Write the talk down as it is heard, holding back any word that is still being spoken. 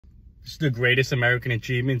This is the greatest American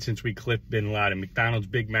achievement since we clipped Bin Laden. McDonald's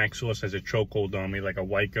Big Mac sauce has a chokehold on me like a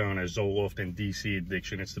white girl on a Zoloft and DC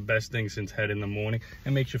addiction. It's the best thing since head in the morning.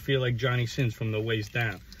 It makes you feel like Johnny Sins from the waist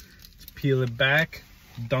down. Let's peel it back,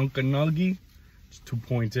 dunk a nuggie. It's 2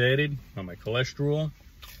 points added on my cholesterol.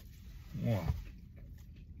 Wow.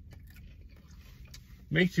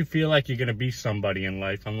 Makes you feel like you're gonna be somebody in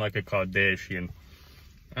life, unlike a Kardashian.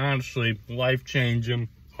 Honestly, life-changing,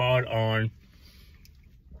 hard on.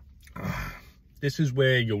 This is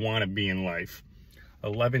where you want to be in life.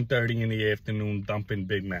 11:30 in the afternoon, dumping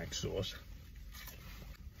Big Mac sauce.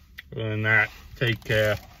 Other than that, take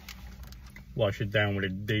care. Wash it down with a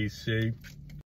DC.